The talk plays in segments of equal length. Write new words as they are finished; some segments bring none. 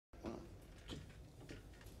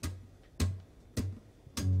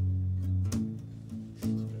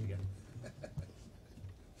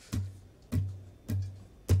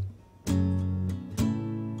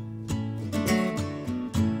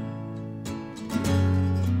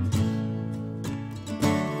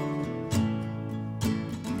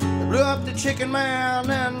the chicken man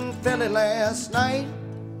in Philly last night.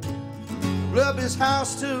 Blew up his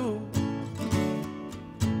house too.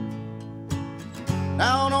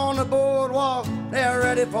 Down on the boardwalk, they're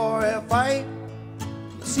ready for a fight.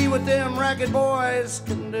 See what them racket boys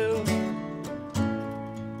can do.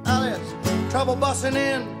 Now there's trouble busting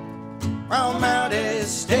in round Mount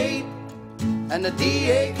Estate, and the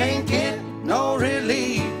DA can't get no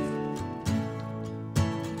relief.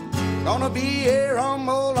 Gonna be a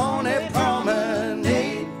rumble on a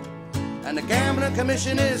promenade, and the gambling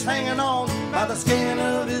commission is hanging on by the skin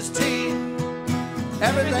of his teeth.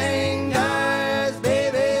 Everything dies,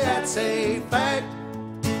 baby, that's a fact.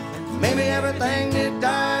 Maybe everything that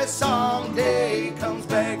dies someday comes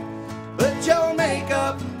back. Put your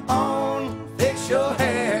makeup on, fix your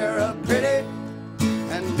hair up pretty,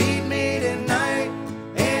 and meet me tonight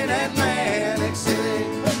in Atlantic City.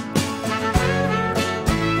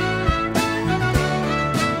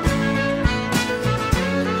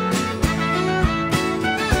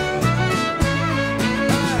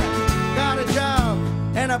 I got a job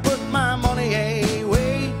and I put my money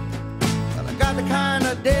away, but I got the kind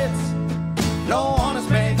of debts no honest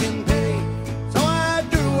man can pay. So I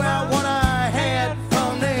drew out what I had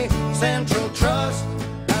from the Central Trust,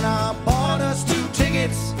 and I bought us 2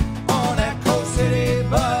 tickets on that Coast City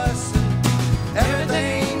bus.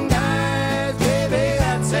 Everything dies, baby,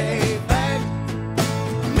 that's a fact.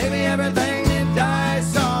 Maybe everything that dies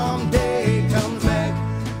someday comes back.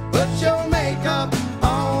 Put your makeup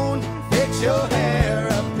on, fix your hair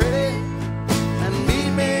up pretty, and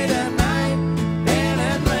meet me tonight in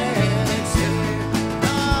Atlantic City.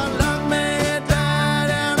 Our love may die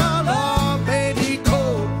and our love may be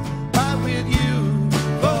cold, but with you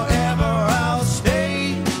forever I'll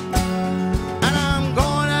stay. And I'm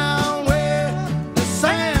going out where the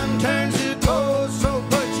sand turns to gold, so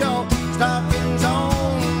put your stockings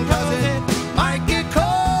on, 'cause it might get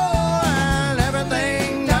cold. And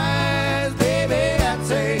everything dies, baby,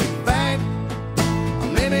 that's a fact.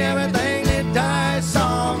 Maybe everything that dies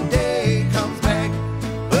someday comes back.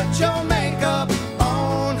 Put your makeup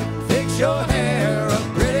on, fix your hair up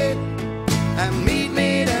pretty, and meet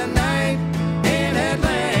me tonight in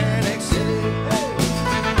Atlantic City.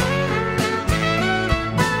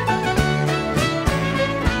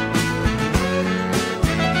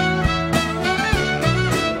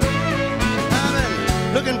 I've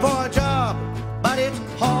been looking for a job, but it's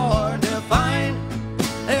hard to find.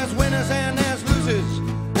 There's winners and there's losers,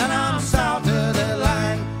 and I'm south of the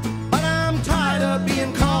line. But I'm tired of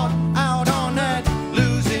being caught out on that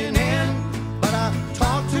losing end. But I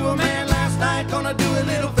talked to a man last night, gonna do a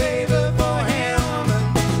little favor for him.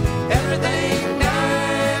 Everything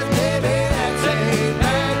dies, baby, that's a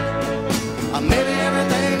fact. Maybe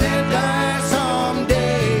everything that dies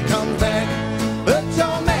someday comes back. Put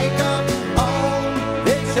your makeup on,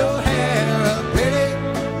 fix your hair up pretty,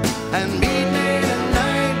 and meet me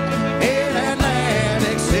tonight in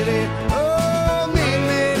Atlantic City. Oh, meet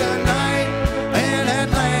me tonight in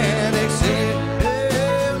Atlantic City.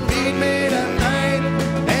 Oh, meet me tonight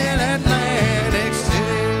in Atlantic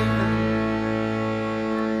City.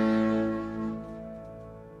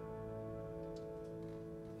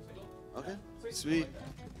 Okay, sweet.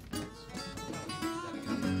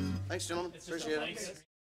 Thanks, gentlemen. Appreciate it.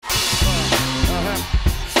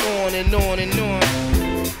 On and on and on.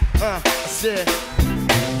 I said,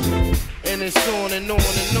 and it's on and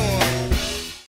on and on.